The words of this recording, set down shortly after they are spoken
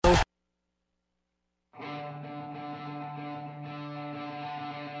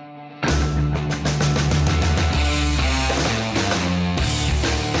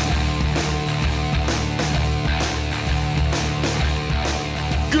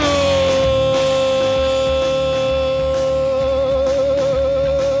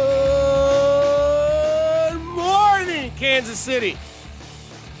Kansas City.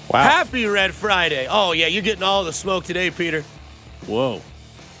 Wow. Happy Red Friday. Oh, yeah, you're getting all the smoke today, Peter. Whoa.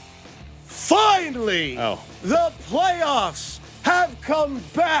 Finally, the playoffs have come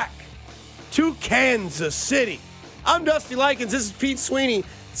back to Kansas City. I'm Dusty Likens. This is Pete Sweeney,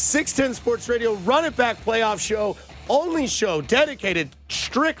 610 Sports Radio, Run It Back playoff show, only show dedicated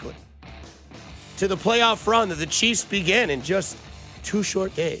strictly to the playoff run that the Chiefs begin in just 2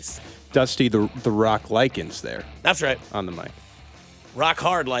 short days. Dusty the Rock Likens there. That's right. On the mic. Rock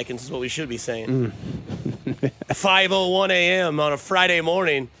hard Likens is what we should be saying. 5:01 a.m. on a Friday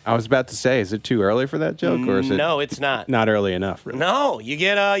morning. I was about to say, is it too early for that joke, or is it? No, it's not. Not early enough. Really. No, you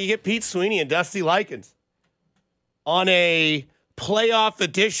get Pete Sweeney and Dusty Likens on a playoff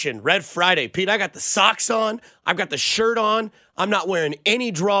edition, Red Friday. Pete, I got the socks on. I've got the shirt on. I'm not wearing any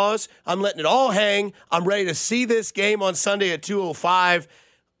draws. I'm letting it all hang. I'm ready to see this game on Sunday at 2:05.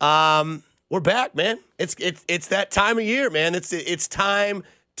 We're back, man. It's that time of year, man. It's time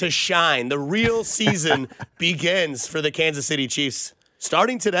to shine. The real season begins for the Kansas City Chiefs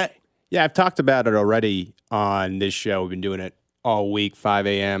starting today. Yeah, I've talked about it already on this show. We've been doing it all week, 5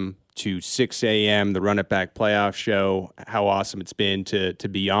 a.m. to 6 a.m., the Run It Back playoff show. How awesome it's been to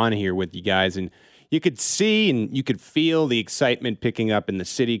be on here with you guys. And you could see and you could feel the excitement picking up in the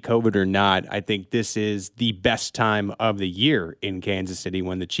city, COVID or not. I think this is the best time of the year in Kansas City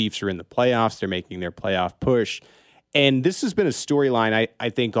when the Chiefs are in the playoffs. They're making their playoff push. And this has been a storyline, I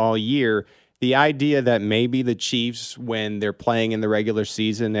think, all year. The idea that maybe the Chiefs, when they're playing in the regular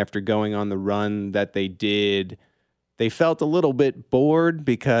season after going on the run that they did, they felt a little bit bored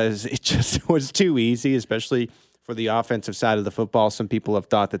because it just was too easy, especially for the offensive side of the football. Some people have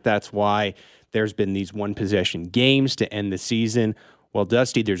thought that that's why there's been these one-possession games to end the season. Well,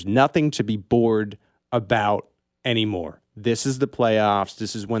 Dusty, there's nothing to be bored about anymore. This is the playoffs.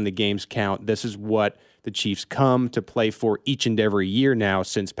 This is when the games count. This is what the Chiefs come to play for each and every year now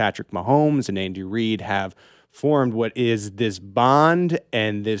since Patrick Mahomes and Andy Reid have formed what is this bond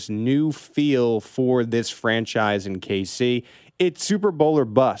and this new feel for this franchise in KC. It's Super Bowl or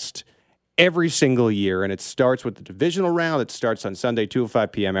bust every single year, and it starts with the divisional round. It starts on Sunday,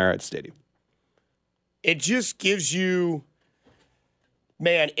 2:05 p.m. Arrowhead Stadium. It just gives you,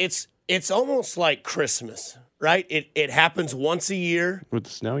 man, it's almost like Christmas, right? It happens once a year. With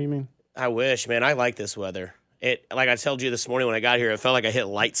the snow, you mean? I wish, man. I like this weather. Like I told you this morning when I got here, it felt like I hit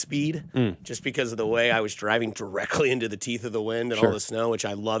light speed just because of the way I was driving directly into the teeth of the wind and all the snow, which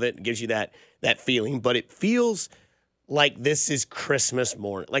I love it. It gives you that feeling. But it feels like this is Christmas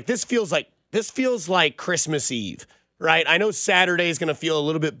morning. Like this feels like Christmas Eve, right? I know Saturday is going to feel a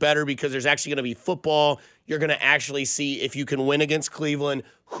little bit better because there's actually going to be football. You're going to actually see if you can win against Cleveland,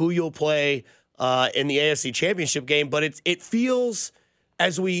 who you'll play in the AFC Championship game. But it feels,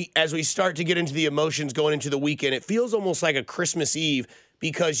 as we start to get into the emotions going into the weekend, it feels almost like a Christmas Eve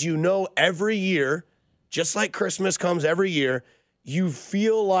because every year, just like Christmas comes every year, you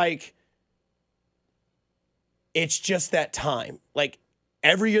feel like it's just that time. Like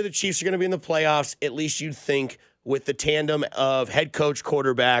every year the Chiefs are going to be in the playoffs, at least you'd think, with the tandem of head coach,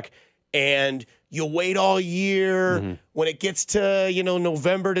 quarterback, and you wait all year. Mm-hmm. When it gets to,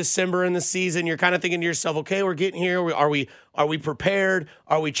 November, December in the season, you're kind of thinking to yourself, okay, we're getting here. Are we prepared?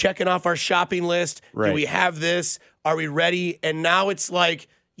 Are we checking off our shopping list? Right. Do we have this? Are we ready? And now it's like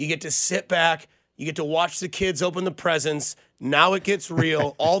you get to sit back. You get to watch the kids open the presents. Now it gets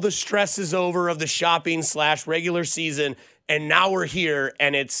real. All the stress is over of the shopping / regular season. And now we're here,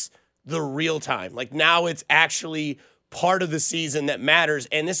 and it's the real time. Like now it's actually part of the season that matters.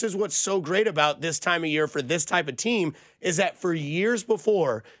 And this is what's so great about this time of year for this type of team is that for years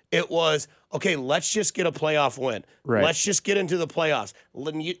before, it was, okay, let's just get a playoff win. Right. Let's just get into the playoffs.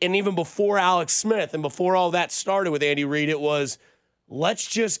 And even before Alex Smith and before all that started with Andy Reid, it was, let's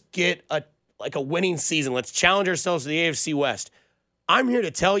just get a winning season. Let's challenge ourselves to the AFC West. I'm here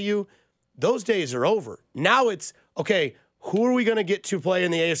to tell you, those days are over. Now it's, okay, who are we going to get to play in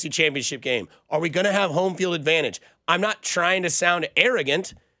the AFC Championship game? Are we going to have home field advantage? I'm not trying to sound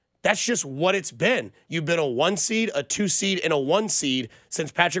arrogant. That's just what it's been. You've been a 1 seed, a 2 seed, and a 1 seed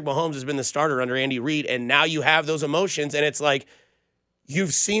since Patrick Mahomes has been the starter under Andy Reid, and now you have those emotions, and it's like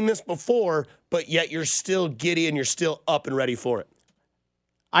you've seen this before, but yet you're still giddy and you're still up and ready for it.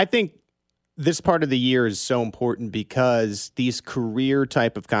 I think this part of the year is so important because these career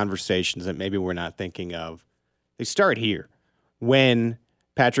type of conversations that maybe we're not thinking of, they start here. When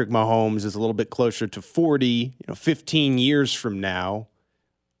Patrick Mahomes is a little bit closer to 40, 15 years from now,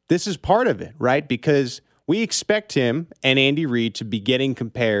 this is part of it, right? Because we expect him and Andy Reid to be getting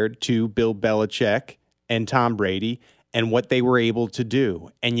compared to Bill Belichick and Tom Brady. and what they were able to do.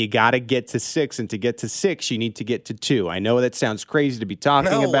 And you got to get to 6. And to get to 6, you need to get to 2. I know that sounds crazy to be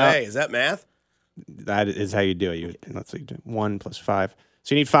talking No about. way. Is that math? That is how you do it. Let's see, 1 + 5.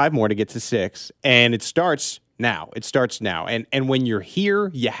 So you need 5 more to get to 6. And it starts now. It starts now. And when you're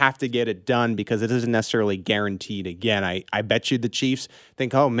here, you have to get it done because it isn't necessarily guaranteed again. I bet you the Chiefs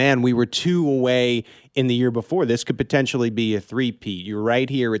think, oh, man, we were 2 away in the year before. This could potentially be a three-peat. You're right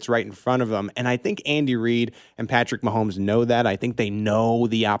here. It's right in front of them. And I think Andy Reid and Patrick Mahomes know that. I think they know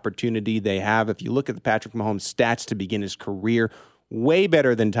the opportunity they have. If you look at the Patrick Mahomes stats to begin his career, way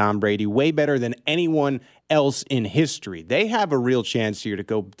better than Tom Brady, way better than anyone else in history. They have a real chance here to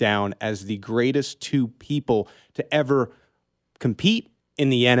go down as the greatest 2 people to ever compete in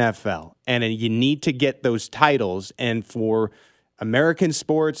the NFL. And you need to get those titles. And for American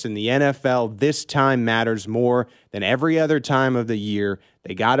sports and the NFL, this time matters more than every other time of the year.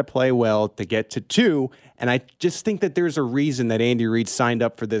 They got to play well to get to 2. And I just think that there's a reason that Andy Reid signed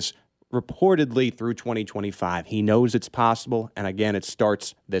up for this reportedly through 2025. He knows it's possible, and again, it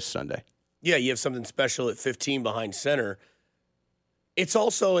starts this Sunday. Yeah, you have something special at 15 behind center. It's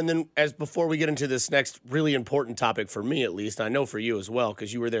also, and then as before we get into this next really important topic for me at least, I know for you as well,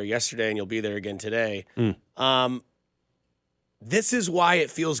 because you were there yesterday and you'll be there again today. This is why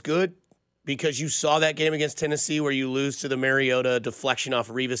it feels good, because you saw that game against Tennessee where you lose to the Mariota deflection off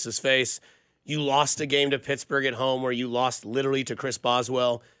Revis's face. You lost a game to Pittsburgh at home where you lost literally to Chris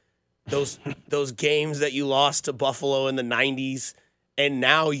Boswell. Those games that you lost to Buffalo in the 90s, and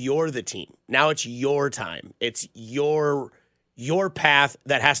now you're the team. Now it's your time. It's your path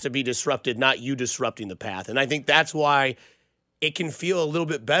that has to be disrupted, not you disrupting the path. And I think that's why it can feel a little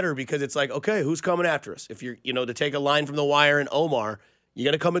bit better, because it's like, okay, who's coming after us? If you're, to take a line from The Wire and Omar, you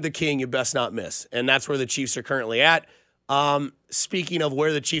got to come at the king, you best not miss. And that's where the Chiefs are currently at. Speaking of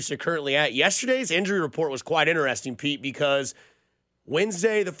where the Chiefs are currently at, yesterday's injury report was quite interesting, Pete, because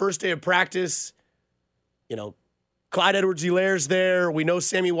Wednesday, the first day of practice, Clyde Edwards-Helaire's there. We know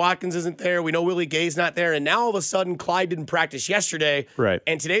Sammy Watkins isn't there. We know Willie Gay's not there. And now all of a sudden, Clyde didn't practice yesterday. Right.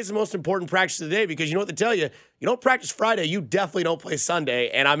 And today's the most important practice of the day, because you know what to tell you. You don't practice Friday, you definitely don't play Sunday.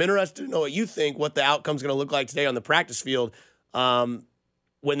 And I'm interested to know what you think, what the outcome's going to look like today on the practice field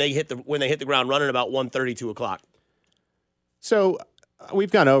when they hit the ground running about 1:30, 2 o'clock. So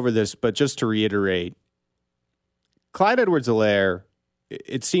we've gone over this, but just to reiterate, Clyde Edwards-Helaire,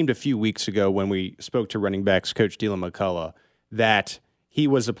 it seemed a few weeks ago when we spoke to running backs coach Dylan McCullough that he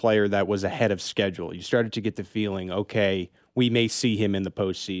was a player that was ahead of schedule. You started to get the feeling, okay, we may see him in the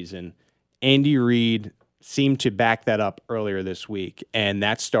postseason. Andy Reid seemed to back that up earlier this week, and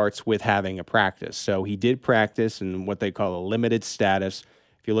that starts with having a practice. So he did practice in what they call a limited status.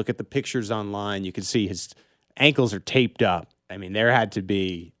 If you look at the pictures online, you can see his ankles are taped up. I mean, there had to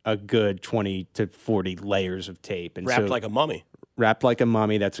be a good 20 to 40 layers of tape. And wrapped like a mummy. Wrapped like a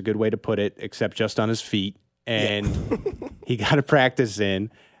mummy. That's a good way to put it, except just on his feet. And he got to practice in.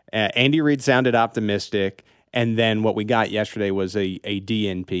 Andy Reid sounded optimistic. And then what we got yesterday was a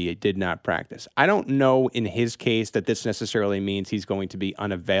DNP. It did not practice. I don't know in his case that this necessarily means he's going to be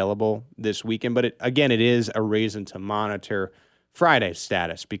unavailable this weekend. But it is a reason to monitor Friday's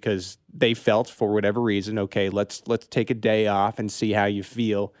status, because they felt, for whatever reason, okay, let's take a day off and see how you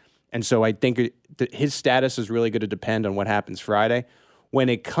feel. And so I think his status is really going to depend on what happens Friday. When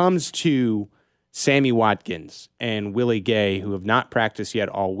it comes to Sammy Watkins and Willie Gay, who have not practiced yet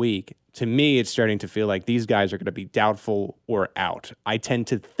all week, to me, it's starting to feel like these guys are going to be doubtful or out. I tend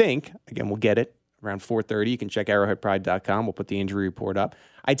to think, again, we'll get it around 4:30. You can check arrowheadpride.com. We'll put the injury report up.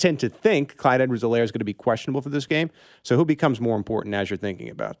 I tend to think Clyde Edwards-Helaire is going to be questionable for this game. So who becomes more important as you're thinking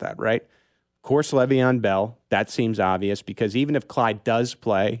about that, right? Of course, Le'Veon Bell. That seems obvious, because even if Clyde does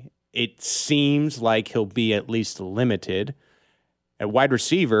play, it seems like he'll be at least limited. At wide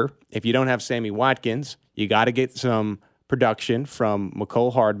receiver, if you don't have Sammy Watkins, you got to get some production from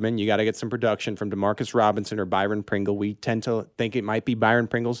McCole Hardman. You got to get some production from Demarcus Robinson or Byron Pringle. We tend to think it might be Byron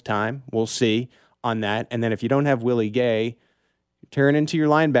Pringle's time. We'll see on that. And then if you don't have Willie Gay, turn into your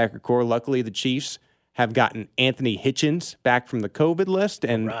linebacker core. Luckily, the Chiefs have gotten Anthony Hitchens back from the COVID list,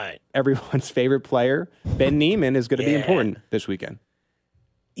 and everyone's favorite player, Ben Neiman, is going to be important this weekend.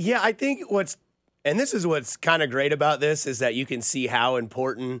 Yeah, I think this is what's kind of great about this, is that you can see how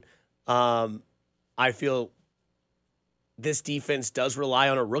important I feel this defense does rely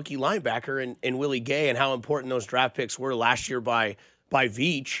on a rookie linebacker in Willie Gay, and how important those draft picks were last year by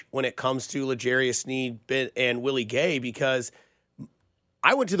Veach when it comes to L'Jarius Sneed and Willie Gay, because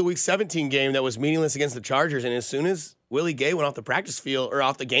I went to the Week 17 game that was meaningless against the Chargers, and as soon as Willie Gay went off the practice field or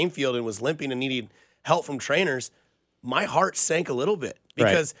off the game field and was limping and needed help from trainers, my heart sank a little bit,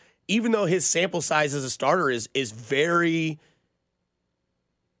 because even though his sample size as a starter is very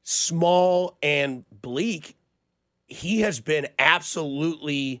small and bleak, he has been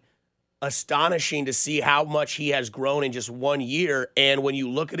absolutely astonishing to see how much he has grown in just 1 year. And when you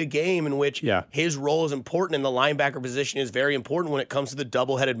look at a game in which his role is important and the linebacker position is very important when it comes to the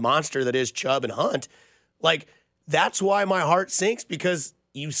double-headed monster that is Chubb and Hunt, like, that's why my heart sinks, because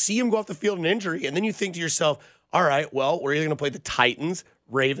you see him go off the field in injury, and then you think to yourself, all right, well, we're either going to play the Titans,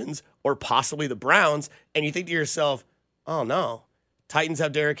 Ravens, or possibly the Browns, and you think to yourself, oh, no. Titans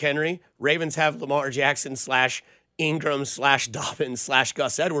have Derrick Henry, Ravens have Lamar Jackson / Ingram / Dobbins /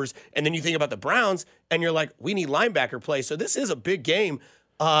 Gus Edwards, and then you think about the Browns, and you're like, we need linebacker play. So this is a big game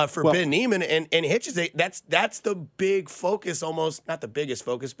for Ben Neiman and Hitches. That's the big focus, almost not the biggest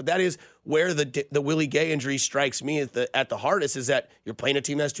focus, but that is where the Willie Gay injury strikes me at the hardest, is that you're playing a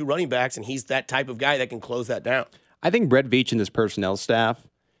team that has 2 running backs, and he's that type of guy that can close that down. I think Brett Veach and his personnel staff,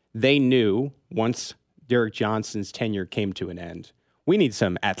 they knew once Derek Johnson's tenure came to an end, we need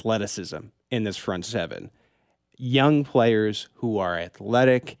some athleticism in this front seven. Young players who are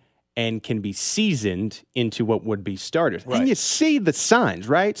athletic and can be seasoned into what would be starters. Right. And you see the signs,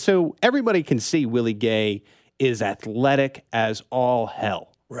 right? So everybody can see Willie Gay is athletic as all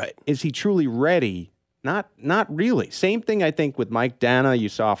hell. Right. Is he truly ready? Not really. Same thing, I think, with Mike Dana. You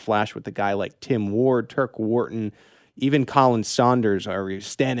saw a flash with a guy like Tim Ward, Turk Wharton, even Colin Saunders are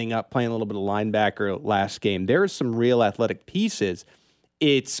standing up, playing a little bit of linebacker last game. There are some real athletic pieces.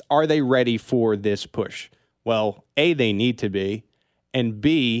 It's, are they ready for this push? Well, A, they need to be, and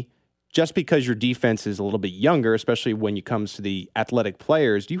B, just because your defense is a little bit younger, especially when it comes to the athletic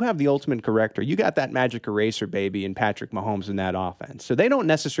players, you have the ultimate corrector. You got that magic eraser, baby, in Patrick Mahomes in that offense. So they don't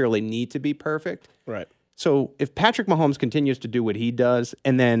necessarily need to be perfect. Right. So if Patrick Mahomes continues to do what he does,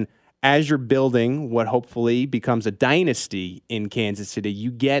 and then as you're building what hopefully becomes a dynasty in Kansas City, you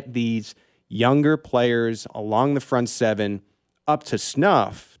get these younger players along the front seven up to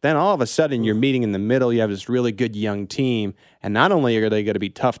snuff, then all of a sudden you're meeting in the middle. You have this really good young team, and not only are they going to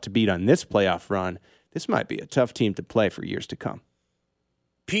be tough to beat on this playoff run, this might be a tough team to play for years to come.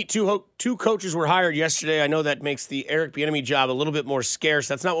 Pete, two coaches were hired yesterday. I know that makes the Eric Bieniemy job a little bit more scarce.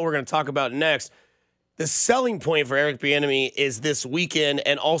 That's not what we're going to talk about next. The selling point for Eric Bieniemy is this weekend,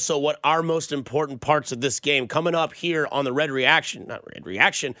 and also what are most important parts of this game coming up here on the Run It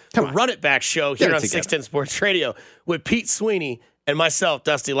Back show here on 610 Sports Radio with Pete Sweeney and myself,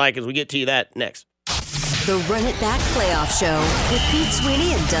 Dusty Likens. We get to you that next. The Run It Back Playoff Show with Pete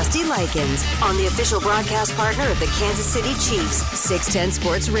Sweeney and Dusty Likens on the official broadcast partner of the Kansas City Chiefs, 610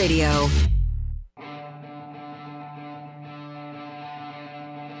 Sports Radio.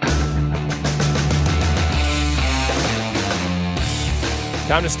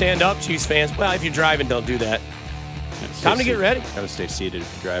 Time to stand up, Chiefs fans. Well, if you're driving, don't do that. Time to get ready. Got to stay seated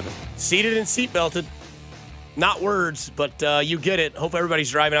if you're driving. Seated and seatbelted. Not words, but you get it. Hope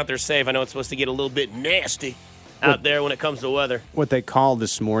everybody's driving out there safe. I know it's supposed to get a little bit nasty out there when it comes to weather. What they call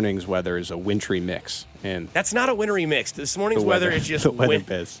this morning's weather is a wintry mix. And that's not a wintry mix. This morning's weather is just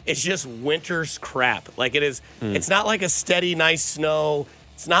it's just winter's crap. Like it is. It's not like a steady, nice snow.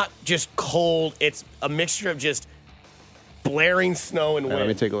 It's not just cold. It's a mixture of just blaring snow and wind. Let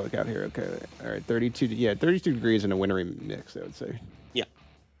me take a look out here. Okay. All right. 32 degrees in a wintry mix, I would say. Yeah.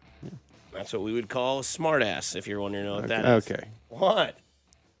 That's what we would call a smartass, if you're wondering what that is. Okay. What?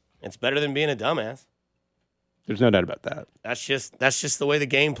 It's better than being a dumbass. There's no doubt about that. That's just the way the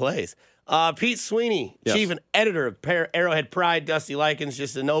game plays. Pete Sweeney, yes. Chief and editor of Arrowhead Pride, Dusty Likens,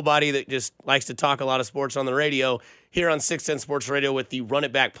 just a nobody that just likes to talk a lot of sports on the radio here on 610 Sports Radio with the Run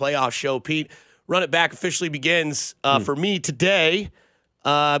It Back Playoff Show. Pete, Run It Back officially begins for me today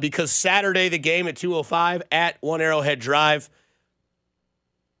because Saturday the game at 2:05 at One Arrowhead Drive.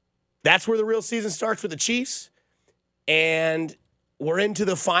 That's where the real season starts with the Chiefs, and we're into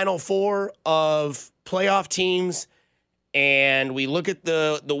the Final Four of playoff teams, and we look at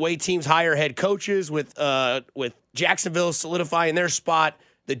the way teams hire head coaches with Jacksonville solidifying their spot.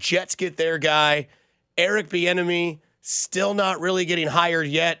 The Jets get their guy. Eric Bieniemy still not really getting hired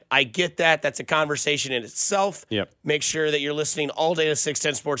yet. I get that. That's a conversation in itself. Yep. Make sure that you're listening all day to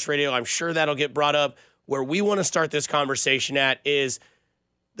 610 Sports Radio. I'm sure that'll get brought up. Where we want to start this conversation at is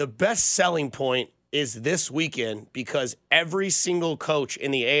the best selling point is this weekend because every single coach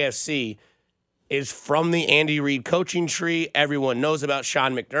in the AFC is from the Andy Reid coaching tree. Everyone knows about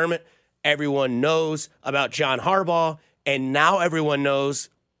Sean McDermott. Everyone knows about John Harbaugh. And now everyone knows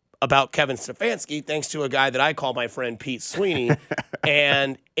about Kevin Stefanski, thanks to a guy that I call my friend Pete Sweeney.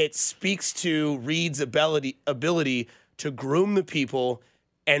 And it speaks to Reid's ability to groom the people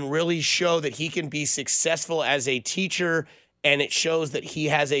and really show that he can be successful as a teacher And it shows that he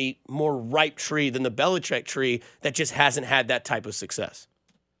has a more ripe tree than the Belichick tree that just hasn't had that type of success.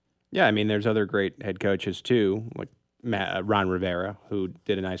 Yeah, I mean, there's other great head coaches too, like Ron Rivera, who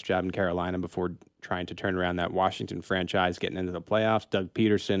did a nice job in Carolina before trying to turn around that Washington franchise, getting into the playoffs. Doug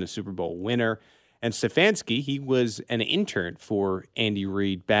Peterson, a Super Bowl winner. And Stefanski, he was an intern for Andy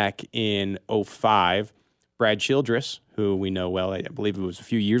Reid back in 2005. Brad Childress, who we know well, I believe it was a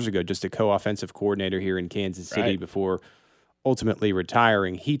few years ago, just a co-offensive coordinator here in Kansas City before ultimately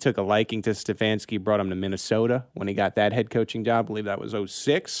retiring. He took a liking to Stefanski, brought him to Minnesota when he got that head coaching job. I believe that was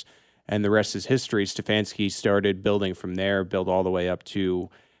 2006. And the rest is history. Stefanski started building from there, built all the way up to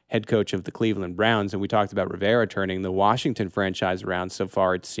head coach of the Cleveland Browns. And we talked about Rivera turning the Washington franchise around so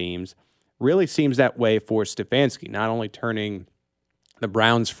far, it seems. Really seems that way for Stefanski, not only turning the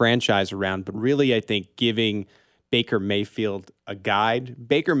Browns franchise around, but really, I think, giving Baker Mayfield a guide.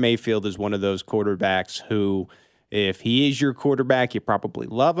 Baker Mayfield is one of those quarterbacks who, if he is your quarterback, you probably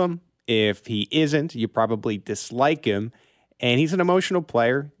love him. If he isn't, you probably dislike him. And he's an emotional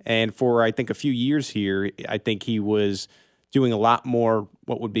player. And for, I think, a few years here, I think he was doing a lot more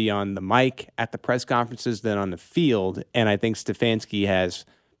what would be on the mic at the press conferences than on the field. And I think Stefanski has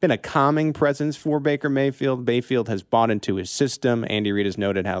been a calming presence for Baker Mayfield. Mayfield has bought into his system. Andy Reid has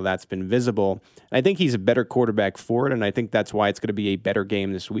noted how that's been visible. And I think he's a better quarterback for it, and I think that's why it's going to be a better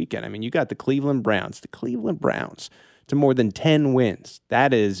game this weekend. I mean, you got the Cleveland Browns to more than 10 wins.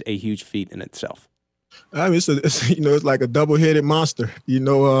 That is a huge feat in itself. I mean, it's like a double-headed monster. When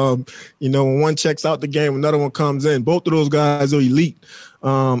one checks out the game, another one comes in. Both of those guys are elite.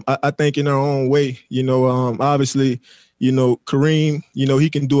 I think in their own way. Obviously, Kareem, he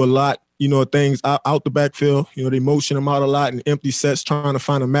can do a lot. Things out the backfield. They motion him out a lot in empty sets, trying to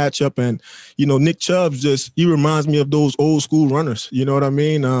find a matchup. And Nick Chubb he reminds me of those old school runners. You know what I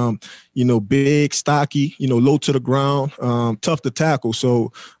mean? Big, stocky. Low to the ground, tough to tackle.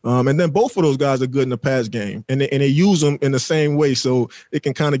 So, and then both of those guys are good in the pass game, and they use them in the same way. So it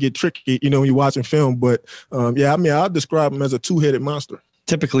can kind of get tricky, when you're watching film. But I'll describe him as a two-headed monster.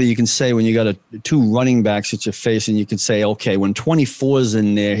 Typically, you can say when you got two running backs that you're facing, you can say, okay, when 24's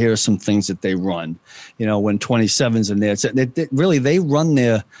in there, here are some things that they run. When 27's in there, they run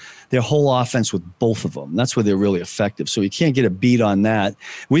their whole offense with both of them. That's where they're really effective. So you can't get a beat on that.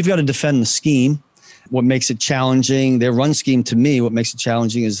 We've got to defend the scheme. What makes it challenging, their run scheme to me, what makes it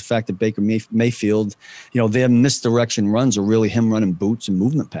challenging is the fact that Baker Mayfield, their misdirection runs are really him running boots and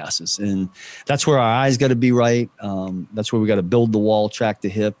movement passes. And that's where our eyes got to be right. That's where we got to build the wall, track the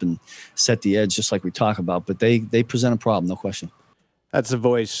hip, and set the edge, just like we talk about. But they present a problem, no question. That's the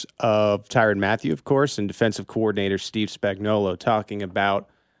voice of Tyrann Mathieu, of course, and defensive coordinator Steve Spagnuolo talking about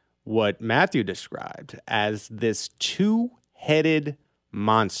what Mathieu described as this two-headed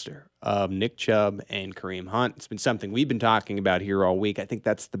monster of Nick Chubb and Kareem Hunt. It's been something we've been talking about here all week. I think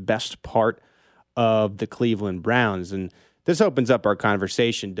that's the best part of the Cleveland Browns. And this opens up our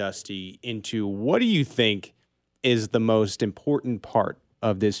conversation, Dusty, into what do you think is the most important part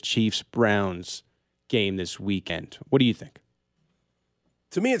of this Chiefs-Browns game this weekend? What do you think?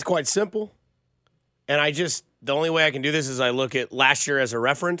 To me, it's quite simple. And the only way I can do this is I look at last year as a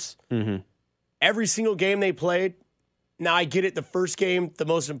reference. Mm-hmm. Every single game they played, now, I get it. The first game, the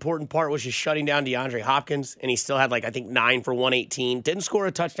most important part was just shutting down DeAndre Hopkins, and he still had 9 for 118. Didn't score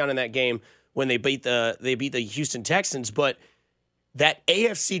a touchdown in that game when they beat the Houston Texans. But that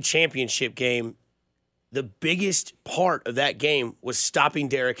AFC Championship game, the biggest part of that game was stopping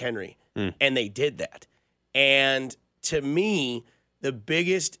Derrick Henry, and they did that. And to me, the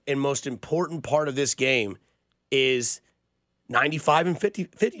biggest and most important part of this game is 95 and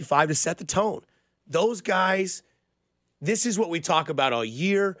 55 to set the tone. Those guys. This is what we talk about all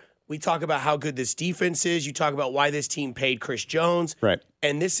year. We talk about how good this defense is. You talk about why this team paid Chris Jones. Right.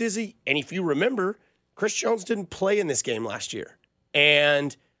 And and if you remember, Chris Jones didn't play in this game last year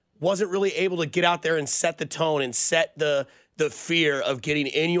and wasn't really able to get out there and set the tone and set the fear of getting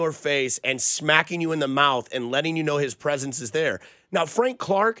in your face and smacking you in the mouth and letting you know his presence is there. Now, Frank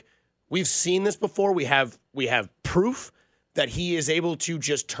Clark, we've seen this before. We have proof that he is able to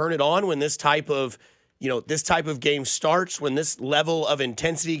just turn it on when this type of game starts, when this level of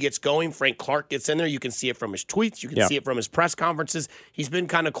intensity gets going. Frank Clark gets in there. You can see it from his tweets. You can see it from his press conferences. He's been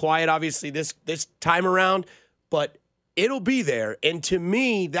kind of quiet, obviously, this time around, but it'll be there. And to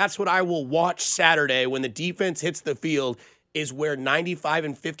me, that's what I will watch Saturday when the defense hits the field, is where 95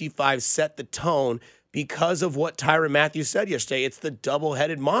 and 55 set the tone because of what Tyrann Mathieu said yesterday. It's the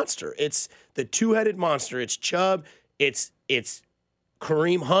double-headed monster. It's the two-headed monster. It's Chubb. It's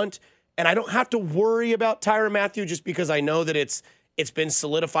Kareem Hunt. And I don't have to worry about Tyrann Mathieu just because I know that it's It's been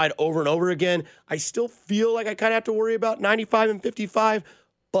solidified over and over again. I still feel like I kind of have to worry about 95 and 55,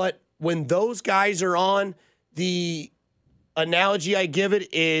 but when those guys are on, the analogy I give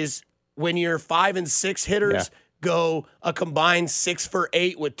it is when your 5 and 6 hitters go a combined 6 for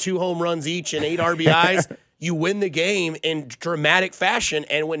 8 with 2 home runs each and 8 RBIs, you win the game in dramatic fashion.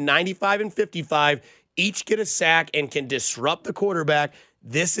 And when 95 and 55 each get a sack and can disrupt the quarterback,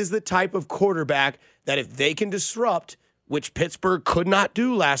 this is the type of quarterback that if they can disrupt, which Pittsburgh could not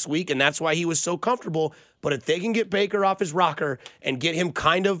do last week, and that's why he was so comfortable, but if they can get Baker off his rocker and get him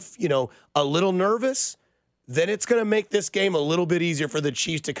kind of, a little nervous, then it's going to make this game a little bit easier for the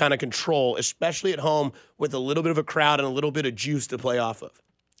Chiefs to kind of control, especially at home with a little bit of a crowd and a little bit of juice to play off of.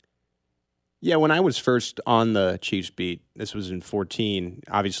 Yeah, when I was first on the Chiefs beat, this was in 2014,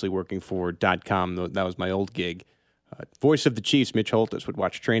 obviously working for .com, that was my old gig. Voice of the Chiefs, Mitch Holtis, would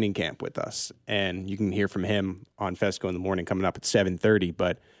watch training camp with us, and you can hear from him on Fesco in the morning coming up at 7:30.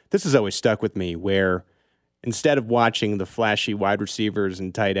 But this has always stuck with me, where instead of watching the flashy wide receivers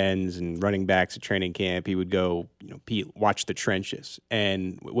and tight ends and running backs at training camp, he would go, Pete, watch the trenches.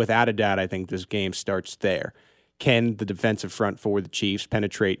 And without a doubt, I think this game starts there. Can the defensive front for the Chiefs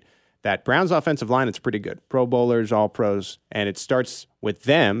penetrate that Browns offensive line? It's pretty good. Pro Bowlers, all pros. And it starts with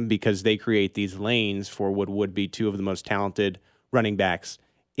them because they create these lanes for what would be 2 of the most talented running backs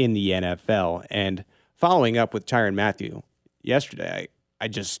in the NFL. And following up with Tyrann Mathieu yesterday,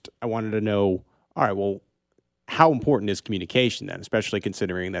 I wanted to know, all right, well, how important is communication then, especially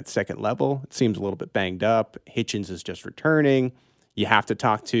considering that second level? It seems a little bit banged up. Hitchens is just returning. You have to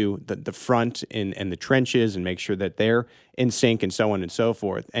talk to the front and the trenches and make sure that they're in sync and so on and so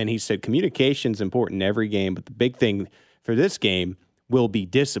forth. And he said communication is important in every game, but the big thing for this game will be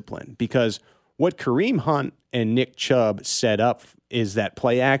discipline, because what Kareem Hunt and Nick Chubb set up is that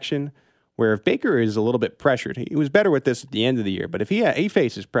play action where if Baker is a little bit pressured, he was better with this at the end of the year, but if he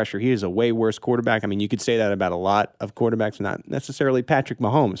faces pressure, he is a way worse quarterback. I mean, you could say that about a lot of quarterbacks, not necessarily Patrick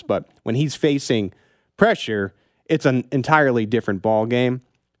Mahomes, but when he's facing pressure, it's an entirely different ball game.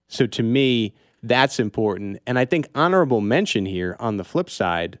 So to me, that's important. And I think honorable mention here on the flip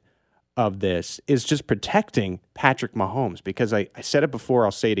side of this is just protecting Patrick Mahomes, because I said it before,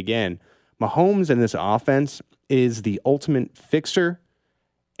 I'll say it again. Mahomes in this offense is the ultimate fixer,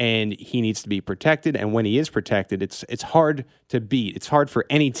 and he needs to be protected. And when he is protected, it's hard to beat. It's hard for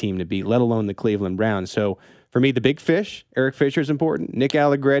any team to beat, let alone the Cleveland Browns. So for me, the big fish, Eric Fisher is important, Nick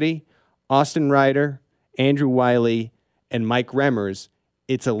Allegretti, Austin Ryder, Andrew Wiley, and Mike Remmers.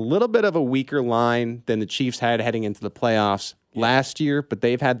 It's a little bit of a weaker line than the Chiefs had heading into the playoffs last year, but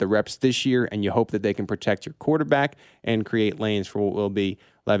they've had the reps this year, and you hope that they can protect your quarterback and create lanes for what will be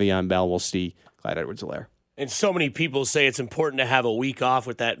Le'Veon Bell. We'll see Clyde Edwards-Helaire. And so many people say it's important to have a week off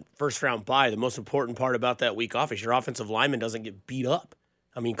with that first-round bye. The most important part about that week off is your offensive lineman doesn't get beat up.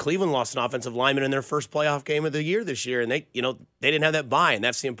 I mean, Cleveland lost an offensive lineman in their first playoff game of the year this year, and they didn't have that bye, and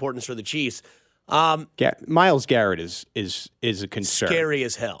that's the importance for the Chiefs. Myles Garrett is a concern. Scary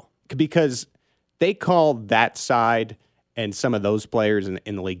as hell. Because they call that side and some of those players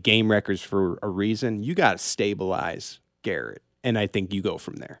in the league game records for a reason. You got to stabilize Garrett, and I think you go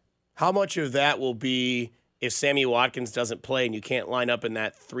from there. How much of that will be if Sammy Watkins doesn't play and you can't line up in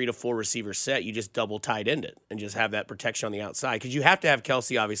that 3 to 4 receiver set, you just double tight end it and just have that protection on the outside? Because you have to have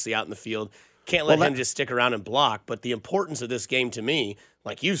Kelsey obviously out in the field. Can't let him just stick around and block. But the importance of this game to me,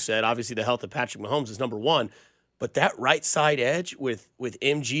 like you said, obviously the health of Patrick Mahomes is number one. But that right side edge with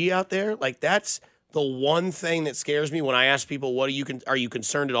MG out there, like that's the one thing that scares me when I ask people, are you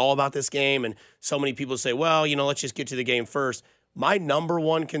concerned at all about this game? And so many people say, well, let's just get to the game first. My number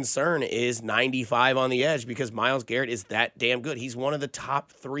one concern is 95 on the edge, because Myles Garrett is that damn good. He's one of the top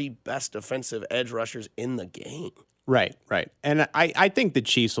 3 best defensive edge rushers in the game. Right. And I think the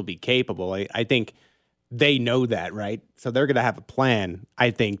Chiefs will be capable. I think they know that, right? So they're going to have a plan,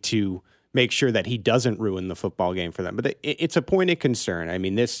 I think, to make sure that he doesn't ruin the football game for them. But it's a point of concern. I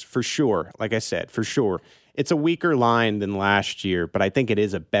mean, this for sure, like I said, for sure, it's a weaker line than last year, but I think it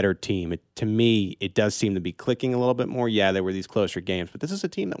is a better team. To me, it does seem to be clicking a little bit more. Yeah, there were these closer games, but this is a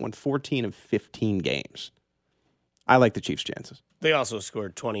team that won 14 of 15 games. I like the Chiefs' chances. They also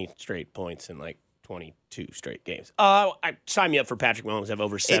scored 20 straight points in 22 straight games. Sign me up for Patrick Mahomes to have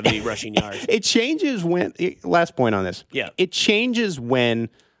over 70 rushing yards. It changes when, last point on this. Yeah. It changes when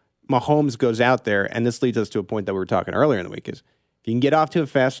Mahomes goes out there, and this leads us to a point that we were talking earlier in the week, is if you can get off to a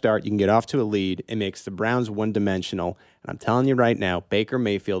fast start, you can get off to a lead, it makes the Browns one-dimensional. And I'm telling you right now, Baker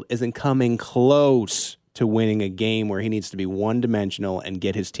Mayfield isn't coming close to winning a game where he needs to be one-dimensional and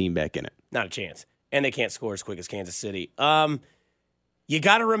get his team back in it. Not a chance. And they can't score as quick as Kansas City. You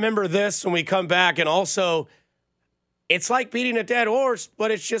got to remember this when we come back. And also, it's like beating a dead horse,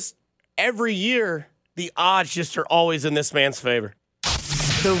 but it's just every year the odds just are always in this man's favor.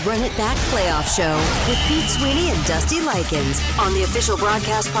 The Run It Back Playoff Show with Pete Sweeney and Dusty Likens on the official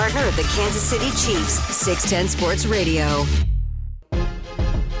broadcast partner of the Kansas City Chiefs, 610 Sports Radio.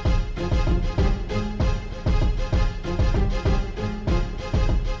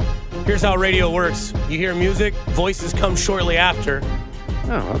 Here's how radio works. You hear music, voices come shortly after.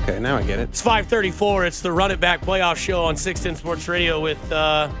 Oh, okay. Now I get it. It's 5:34. It's the Run It Back Playoff Show on 610 Sports Radio with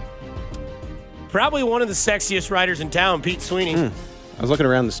probably one of the sexiest writers in town, Pete Sweeney. I was looking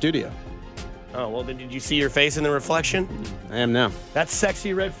around the studio. Oh, well, then did you see your face in the reflection? I am now. That's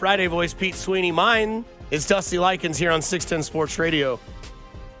sexy Red Friday voice, Pete Sweeney. Mine is Dusty Likens here on 610 Sports Radio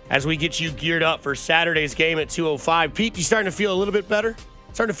as we get you geared up for Saturday's game at 2:05. Pete, you starting to feel a little bit better?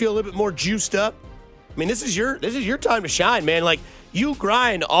 Starting to feel a little bit more juiced up? I mean, this is your time to shine, man. Like, you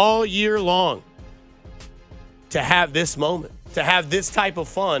grind all year long to have this moment, to have this type of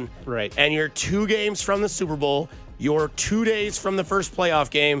fun. Right. And you're 2 games from the Super Bowl. You're 2 days from the first playoff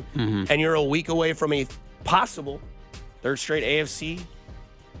game. And you're a week away from a possible third straight AFC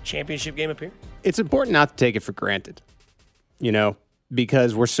championship game appearance. It's important not to take it for granted,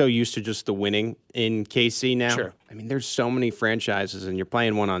 because we're so used to just the winning in KC now. Sure. I mean, there's so many franchises, and you're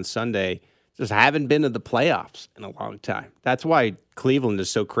playing one on Sunday, just haven't been to the playoffs in a long time. That's why Cleveland is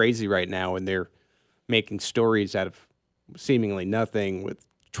so crazy right now, and they're making stories out of seemingly nothing with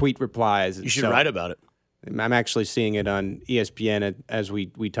tweet replies. You should write about it. I'm actually seeing it on ESPN as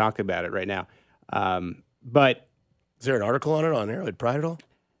we talk about it right now. But is there an article on it on Arrowhead Pride at all?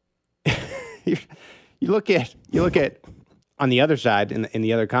 you look at on the other side in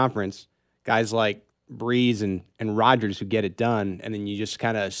the other conference, guys like Breeze and Rodgers who get it done, and then you just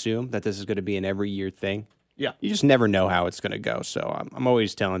kind of assume that this is going to be an every year thing. Yeah. You just never know how it's going to go. So I'm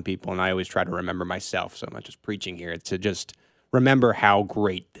always telling people, and I always try to remember myself, so I'm not just preaching here, to just remember how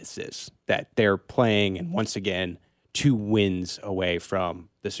great this is, that they're playing, and once again, 2 wins away from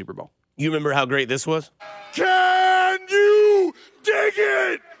the Super Bowl. You remember how great this was? Can you dig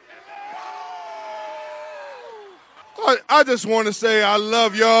it? I just want to say I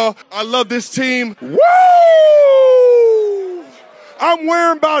love y'all. I love this team. Woo! I'm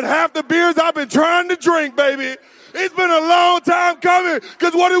wearing about half the beers I've been trying to drink, baby. It's been a long time coming,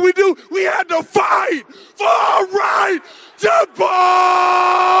 because what did we do? We had to fight for a right to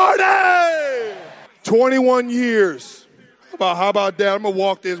party! 21 years. How about that? I'm going to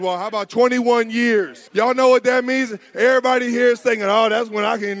walk this walk. How about 21 years? Y'all know what that means? Everybody here is thinking, oh, that's when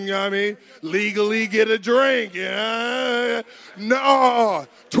I can, legally get a drink. Yeah. No,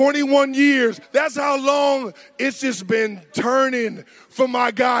 21 years. That's how long it's just been turning for my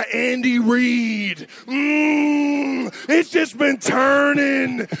guy, Andy Reid. It's just been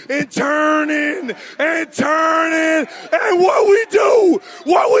turning and turning and turning. And what we do,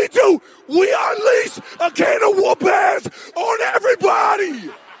 we unleash a can of whoop ass on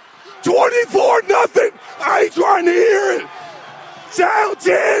everybody. 24-0. I ain't trying to hear it. Down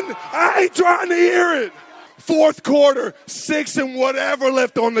 10. I ain't trying to hear it. Fourth quarter, 6 and whatever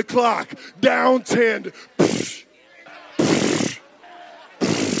left on the clock. Down 10.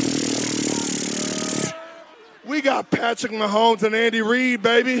 We got Patrick Mahomes and Andy Reid,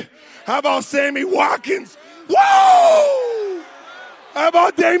 baby. How about Sammy Watkins? Whoa! How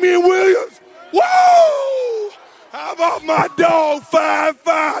about Damian Williams? Whoa! How about my dog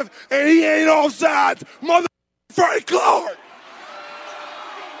 5'5" and he ain't offsides? Mother Frank Clark.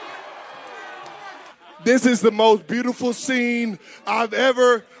 This is the most beautiful scene I've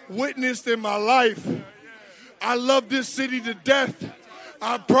ever witnessed in my life. I love this city to death.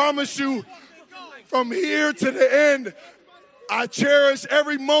 I promise you, from here to the end, I cherish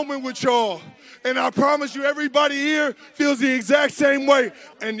every moment with y'all. And I promise you, everybody here feels the exact same way.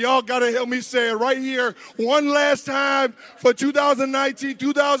 And y'all got to help me say it right here one last time for 2019,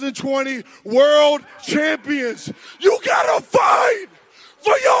 2020 World Champions. You got to fight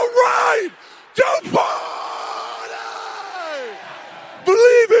for your right to party.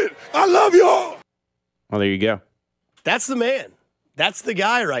 Believe it. I love y'all. Well, there you go. That's the man. That's the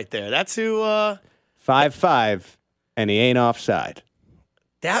guy right there. That's who. 5'5", and he ain't offside.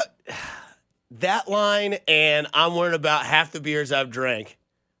 That line and I'm worried about half the beers I've drank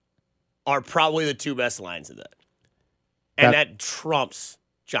are probably the 2 best lines of that. And that trumps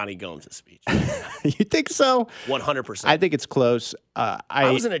Johnny Gomes' speech. You think so? 100%. I think it's close.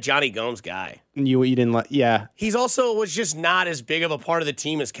 I wasn't a Johnny Gomes guy. You didn't like, yeah. He's also was just not as big of a part of the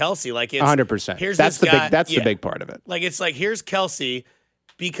team as Kelsey. Like it's 100%. Here's that's this the guy, big. That's the big part of it. Like it's like here's Kelsey,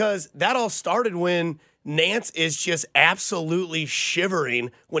 because that all started when Nance is just absolutely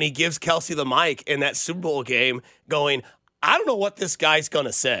shivering when he gives Kelsey the mic in that Super Bowl game going, I don't know what this guy's going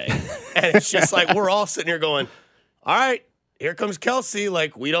to say. And it's just like we're all sitting here going, all right, here comes Kelsey.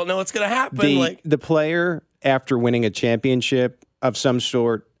 Like, we don't know what's going to happen. The player, after winning a championship of some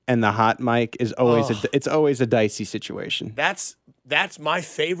sort, and the hot mic is always it's always a dicey situation. That's my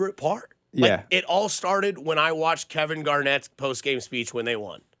favorite part. Yeah. It all started when I watched Kevin Garnett's post-game speech when they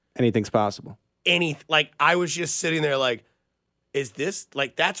won. Anything's possible. I was just sitting there like, is this,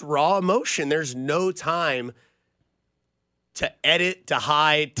 that's raw emotion. There's no time to edit, to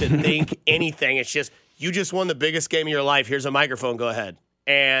hide, to think anything. It's just, you just won the biggest game of your life. Here's a microphone. Go ahead.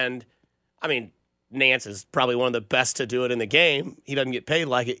 And, I mean, Nance is probably one of the best to do it in the game. He doesn't get paid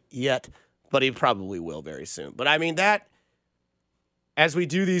like it yet, but he probably will very soon. But, I mean, that, as we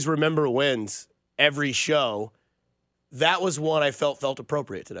do these Remember Wins every show, that was one I felt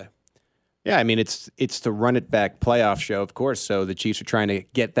appropriate today. Yeah, I mean, it's the Run It Back playoff show, of course, so the Chiefs are trying to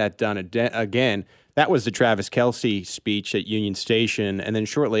get that done again. That was the Travis Kelce speech at Union Station, and then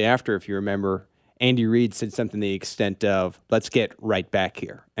shortly after, if you remember, Andy Reid said something to the extent of, let's get right back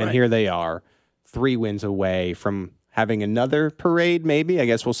here. And Here they are, 3 wins away from having another parade, maybe. I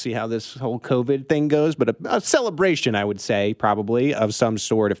guess we'll see how this whole COVID thing goes, but a celebration, I would say, probably, of some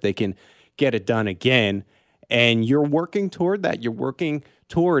sort if they can get it done again. And you're working toward that. You're working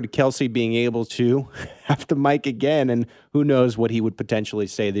toward Kelce being able to have the mic again, and who knows what he would potentially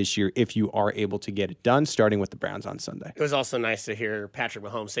say this year if you are able to get it done, starting with the Browns on Sunday. It was also nice to hear Patrick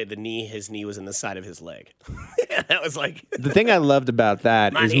Mahomes say his knee was in the side of his leg. That was like... The thing I loved about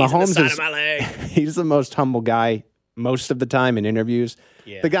that is Mahomes in the side of my leg. He's the most humble guy most of the time in interviews.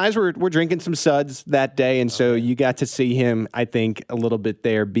 Yeah. The guys were drinking some suds that day, and so you got to see him, I think, a little bit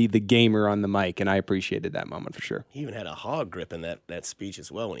there, be the gamer on the mic, and I appreciated that moment for sure. He even had a hog grip in that speech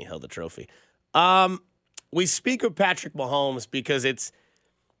as well when he held the trophy. We speak of Patrick Mahomes because it's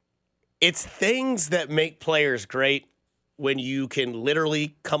things that make players great when you can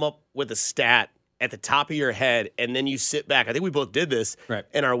literally come up with a stat at the top of your head, and then you sit back. I think we both did this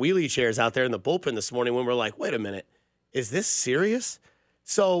in our wheelie chairs out there in the bullpen this morning when we're like, wait a minute, is this serious?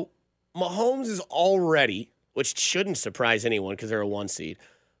 So Mahomes is already, which shouldn't surprise anyone because they're a 1 seed,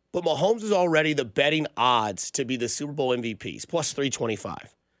 but Mahomes is already the betting odds to be the Super Bowl MVPs, plus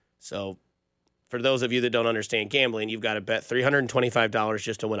 325. So for those of you that don't understand gambling, you've got to bet $325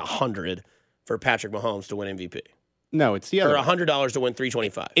 just to win $100 for Patrick Mahomes to win MVP. No, it's the other way. Or $100 to win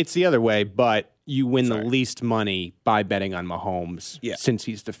 $325. It's the other way, but you win the least money by betting on Mahomes since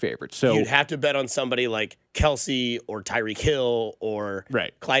he's the favorite. So you'd have to bet on somebody like Kelsey or Tyreek Hill or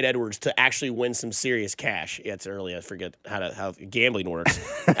Clyde Edwards to actually win some serious cash. Yeah, it's early. I forget how gambling works,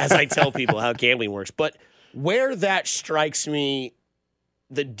 as I tell people how gambling works. But where that strikes me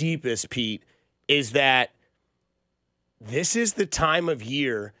the deepest, Pete, is that this is the time of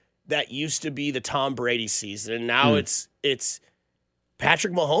year that used to be the Tom Brady season, and now it's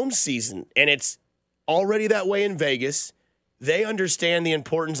Patrick Mahomes season, and it's already that way in Vegas. They understand the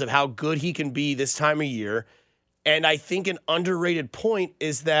importance of how good he can be this time of year, and I think an underrated point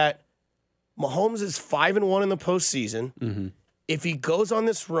is that Mahomes is 5-1 in the postseason. Mm-hmm. If he goes on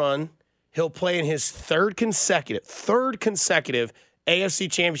this run, he'll play in his third consecutive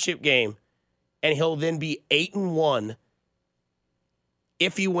AFC Championship game, and he'll then be 8-1.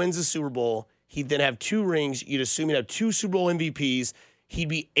 If he wins the Super Bowl, he'd then have 2 rings. You'd assume he'd have 2 Super Bowl MVPs. He'd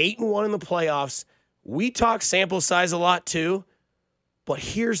be 8-1 in the playoffs. We talk sample size a lot too, but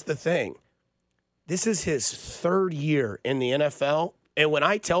here's the thing. This is his 3rd year in the NFL, and when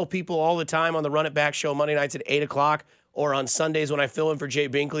I tell people all the time on the Run It Back show Monday nights at 8 o'clock or on Sundays when I fill in for Jay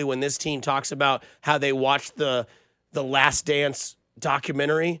Binkley when this team talks about how they watched the Last Dance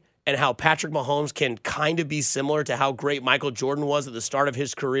documentary and how Patrick Mahomes can kind of be similar to how great Michael Jordan was at the start of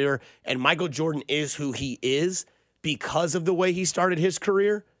his career. And Michael Jordan is who he is because of the way he started his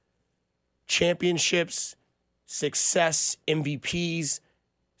career. Championships, success, MVPs,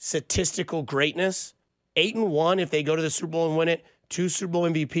 statistical greatness. 8-1 if they go to the Super Bowl and win it. 2 Super Bowl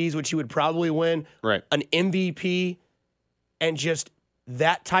MVPs, which he would probably win. Right. An MVP and just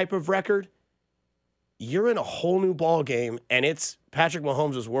that type of record. You're in a whole new ball game, and it's Patrick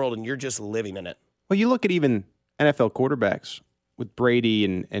Mahomes' world, and you're just living in it. Well, you look at even NFL quarterbacks with Brady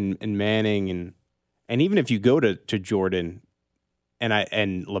and Manning, and even if you go to Jordan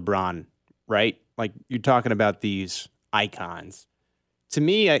and LeBron, right? Like, you're talking about these icons. To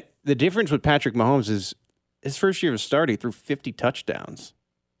me, the difference with Patrick Mahomes is his first year of start, he threw 50 touchdowns,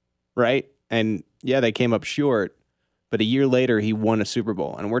 right? And, yeah, they came up short. But a year later, he won a Super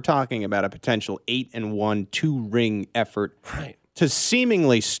Bowl. And we're talking about a potential 8-1, 2-ring effort to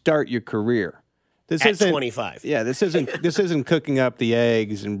seemingly start your career. This at isn't 25. Yeah, this isn't cooking up the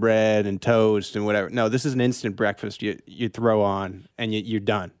eggs and bread and toast and whatever. No, this is an instant breakfast you throw on and you're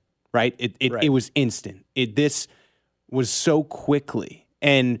done. Right? It was instant. This was so quickly,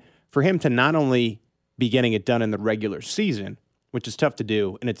 and for him to not only be getting it done in the regular season, which is tough to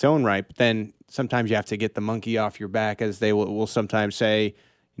do in its own right, but then sometimes you have to get the monkey off your back, as they will sometimes say.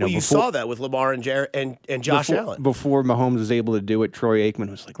 You saw that with Lamar and Josh Allen. Before Mahomes was able to do it, Troy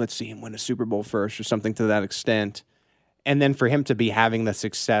Aikman was like, let's see him win a Super Bowl first or something to that extent. And then for him to be having the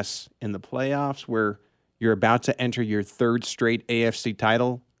success in the playoffs where you're about to enter your third straight AFC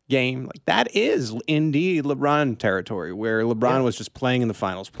title game, like that is indeed LeBron territory, where LeBron was just playing in the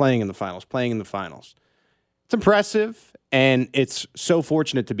finals. It's impressive, and it's so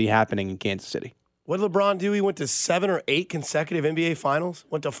fortunate to be happening in Kansas City. What did LeBron do? He went to 7 or 8 consecutive NBA Finals.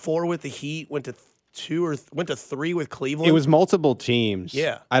 Went to 4 with the Heat. Went to 3 with Cleveland. It was multiple teams.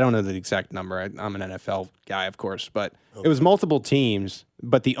 Yeah. I don't know the exact number. I'm an NFL guy, of course, but it was multiple teams.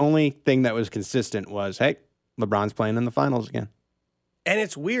 But the only thing that was consistent was, hey, LeBron's playing in the finals again. And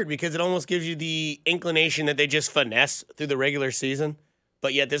it's weird because it almost gives you the inclination that they just finesse through the regular season.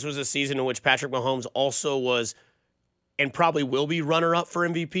 But yet this was a season in which Patrick Mahomes also was and probably will be runner-up for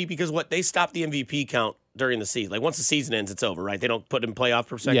MVP because they stopped the MVP count during the season. Like once the season ends, it's over, right? They don't put in playoff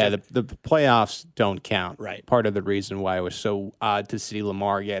perspective. Yeah, the playoffs don't count. Right. Part of the reason why it was so odd to see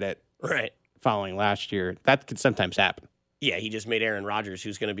Lamar get it following last year. That could sometimes happen. Yeah, he just made Aaron Rodgers,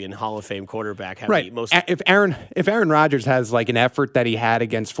 who's going to be a Hall of Fame quarterback. If Aaron Rodgers has like an effort that he had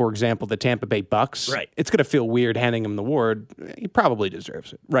against, for example, the Tampa Bay Bucks, it's going to feel weird handing him the award. He probably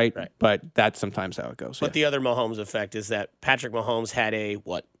deserves it, right? But that's sometimes how it goes. But the other Mahomes effect is that Patrick Mahomes had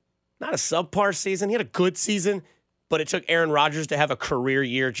not a subpar season. He had a good season, but it took Aaron Rodgers to have a career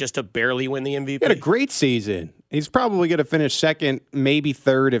year just to barely win the MVP. He had a great season. He's probably going to finish second, maybe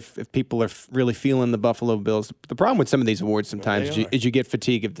third if people are really feeling the Buffalo Bills. The problem with some of these awards sometimes is you get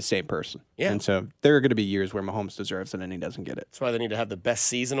fatigue of the same person. Yeah. And so there are going to be years where Mahomes deserves it and he doesn't get it. That's why they need to have the best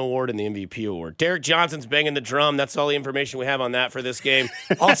season award and the MVP award. Derek Johnson's banging the drum. That's all the information we have on that for this game.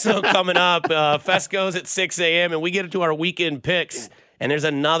 Also coming up, Fesco's at 6 a.m. and we get into our weekend picks. And there's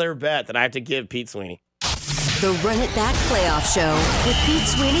another bet that I have to give Pete Sweeney. The Run It Back Playoff Show with Pete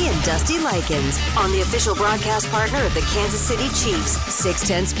Sweeney and Dusty Likens on the official broadcast partner of the Kansas City Chiefs,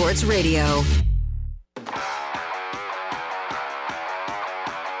 610 Sports Radio.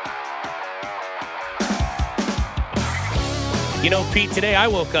 You know, Pete, today I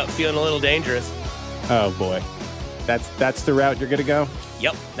woke up feeling a little dangerous. Oh, boy. That's the route you're going to go?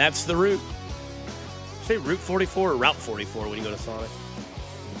 Yep, that's the route. Say Route 44 or Route 44 when you go to Sonic.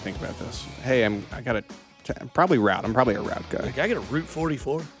 Think about this. Hey, I'm probably route. I'm probably a route guy. I got a Route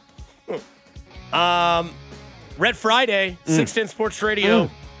 44. Red Friday, 610 Sports Radio,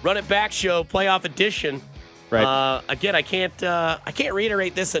 Run It Back Show, playoff edition. Right. Again, I can't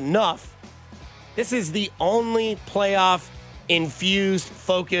reiterate this enough. This is the only playoff infused,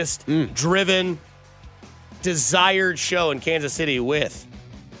 focused, driven, desired show in Kansas City with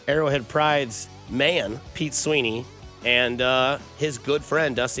Arrowhead Pride's man, Pete Sweeney, and his good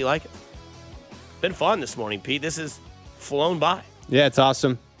friend, Dusty Likens. Been fun this morning, Pete. This has flown by. Yeah, it's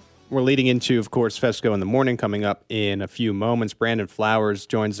awesome. We're leading into, of course, Fesco in the morning coming up in a few moments. Brandon Flowers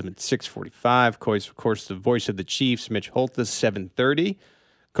joins them at 6:45. Of course, the voice of the Chiefs, Mitch Holthus, 7:30.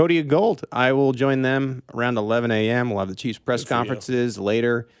 Cody of Gold, I will join them around 11 a.m. We'll have the Chiefs press conferences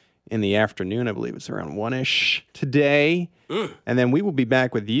later in the afternoon. I believe it's around 1-ish today. And then we will be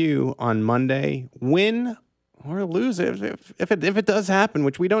back with you on Monday. Win or lose if it does happen,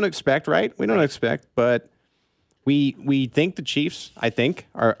 which we don't expect, right? We don't expect, but we think the Chiefs, I think,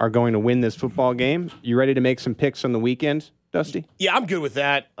 are going to win this football game. You ready to make some picks on the weekend, Dusty? Yeah, I'm good with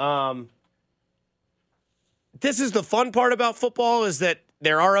that. This is the fun part about football is that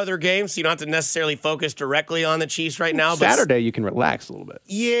there are other games, so you don't have to necessarily focus directly on the Chiefs right now. Saturday, you can relax a little bit.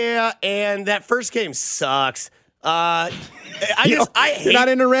 Yeah, and that first game sucks. I hate. You're not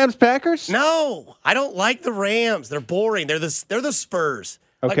into Rams-Packers? No, I don't like the Rams. They're boring. They're the Spurs.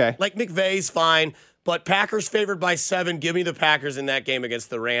 Okay. Like McVay's fine, but Packers favored by 7. Give me the Packers in that game against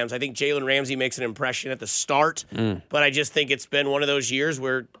the Rams. I think Jalen Ramsey makes an impression at the start, but I just think it's been one of those years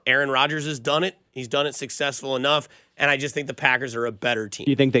where Aaron Rodgers has done it. He's done it successful enough, and I just think the Packers are a better team.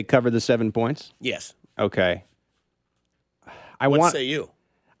 You think they cover the 7 points? Yes. Okay. What say you?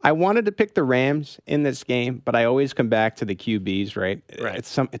 I wanted to pick the Rams in this game, but I always come back to the QBs, right?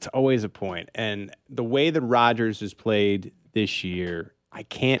 It's always a point. And the way that Rodgers has played this year, I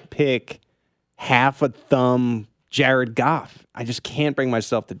can't pick half a thumb Jared Goff. I just can't bring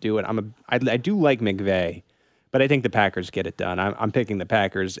myself to do it. I do like McVay, But I think the Packers get it done. I'm picking the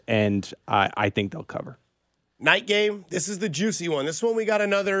Packers, and I think they'll cover. Night game. This is the juicy one. This one we got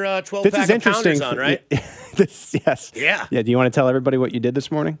another 12-pack This is of interesting. Pounders on, right? Yes. Yeah. Yeah. Do you want to tell everybody what you did this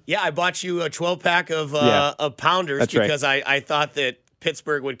morning? Yeah, I bought you a 12-pack of Pounders That's because right. I thought that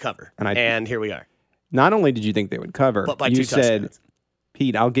Pittsburgh would cover. And here we are. Not only did you think they would cover, But by you 2 said, touchdowns.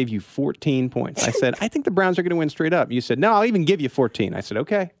 Pete, I'll give you 14 points. I said, I think the Browns are going to win straight up. You said, no, I'll even give you 14. I said,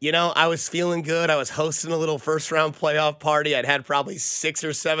 okay. You know, I was feeling good. I was hosting a little first-round playoff party. I'd had probably 6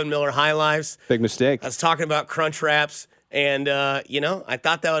 or 7 Miller High Lifes. Big mistake. I was talking about crunch wraps, and, I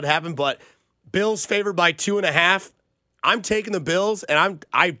thought that would happen. But Bills favored by 2.5. I'm taking the Bills, and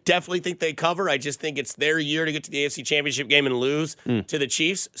I definitely think they cover. I just think it's their year to get to the AFC Championship game and lose to the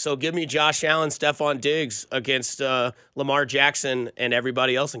Chiefs. So give me Josh Allen, Stephon Diggs against Lamar Jackson and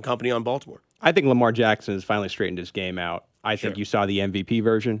everybody else in company on Baltimore. I think Lamar Jackson has finally straightened his game out. I think you saw the MVP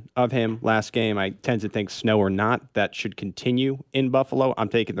version of him last game. I tend to think snow or not, that should continue in Buffalo. I'm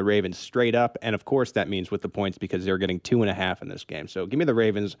taking the Ravens straight up, and of course that means with the points because they're getting 2.5 in this game. So give me the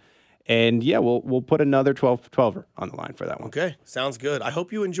Ravens. And, yeah, we'll put another 12er on the line for that one. Okay, sounds good. I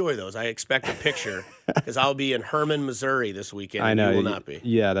hope you enjoy those. I expect a picture because I'll be in Herman, Missouri this weekend. I know. You will not be.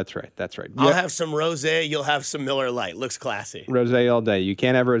 Yeah, that's right. I'll have some rosé. You'll have some Miller Lite. Looks classy. Rosé all day. You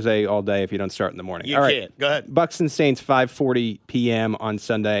can't have rosé all day if you don't start in the morning. You all can't. Right. Go ahead. Bucks and Saints, 5:40 p.m. on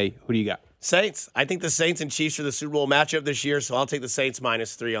Sunday. Who do you got? Saints. I think the Saints and Chiefs are the Super Bowl matchup this year, so I'll take the Saints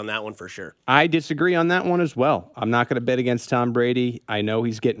 -3 on that one for sure. I disagree on that one as well. I'm not going to bet against Tom Brady. I know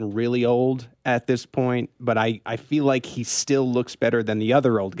he's getting really old at this point, but I feel like he still looks better than the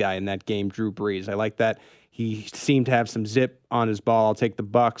other old guy in that game, Drew Brees. I like that. He seemed to have some zip on his ball. I'll take the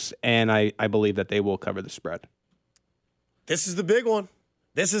Bucks, and I believe that they will cover the spread. This is the big one.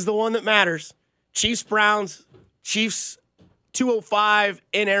 This is the one that matters. Chiefs-Browns. Chiefs 205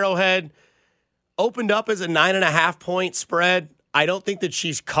 in Arrowhead. Opened up as a 9.5-point spread. I don't think the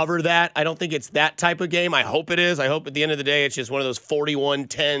Chiefs cover that. I don't think it's that type of game. I hope it is. I hope at the end of the day it's just one of those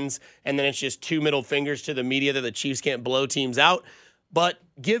 41-10s, and then it's just 2 middle fingers to the media that the Chiefs can't blow teams out. But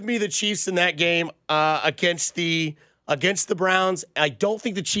give me the Chiefs in that game against the Browns. I don't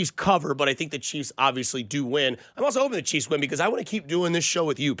think the Chiefs cover, but I think the Chiefs obviously do win. I'm also hoping the Chiefs win because I want to keep doing this show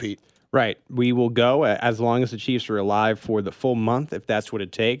with you, Pete. Right. We will go as long as the Chiefs are alive for the full month, if that's what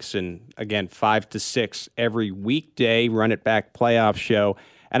it takes. And again, 5 to 6 every weekday, run it back playoff show.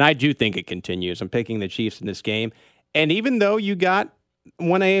 And I do think it continues. I'm picking the Chiefs in this game. And even though you got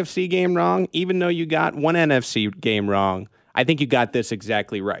one AFC game wrong, even though you got one NFC game wrong, I think you got this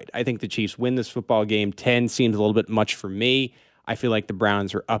exactly right. I think the Chiefs win this football game. 10 seems a little bit much for me. I feel like the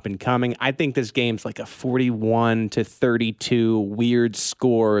Browns are up and coming. I think this game's like a 41-32 weird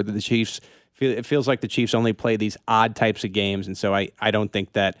score. The Chiefs, it feels like the Chiefs only play these odd types of games, and so I don't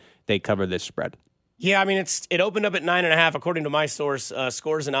think that they cover this spread. Yeah, I mean, it opened up at 9.5 according to my source.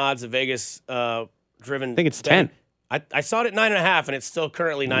 Scores and odds, a Vegas driven. I think it's 10. I saw it at 9.5, and it's still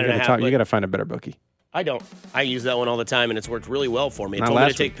currently 9.5. You got to find a better bookie. I don't. I use that one all the time, and it's worked really well for me. It Not told me to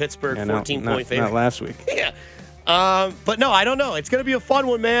last take week. Pittsburgh, Yeah, 14-point favorite. Not last week. Yeah. But no, I don't know. It's going to be a fun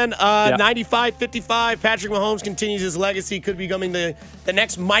one, man. 95-55. Patrick Mahomes continues his legacy. Could be becoming the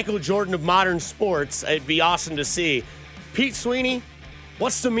next Michael Jordan of modern sports. It'd be awesome to see. Pete Sweeney,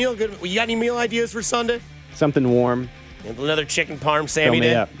 what's the meal? Good? You got any meal ideas for Sunday? Something warm. Another chicken parm Sammy Fill me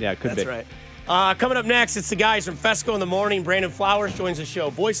day? up. Yeah, it could be. That's right. Coming up next, it's the guys from Fesco in the Morning. Brandon Flowers joins the show.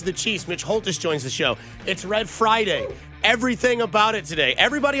 Voice of the Chiefs, Mitch Holtis joins the show. It's Red Friday. Everything about it today.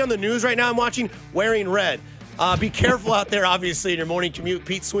 Everybody on the news right now I'm watching wearing red. Be careful out there, obviously, in your morning commute.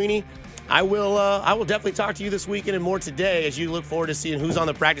 Pete Sweeney, I will definitely talk to you this weekend and more today as you look forward to seeing who's on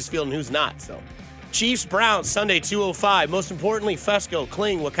the practice field and who's not. So, Chiefs, Browns, Sunday, 2:05. Most importantly, Fesco,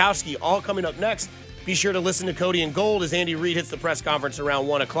 Kling, Wachowski, all coming up next. Be sure to listen to Cody and Gold as Andy Reid hits the press conference around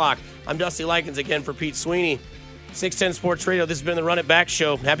 1 o'clock. I'm Dusty Likens again for Pete Sweeney. 610 Sports Radio. This has been the Run It Back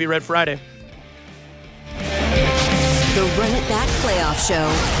Show. Happy Red Friday. The Run It Back Playoff Show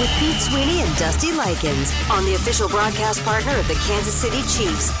with Pete Sweeney and Dusty Likens on the official broadcast partner of the Kansas City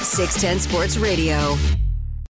Chiefs, 610 Sports Radio.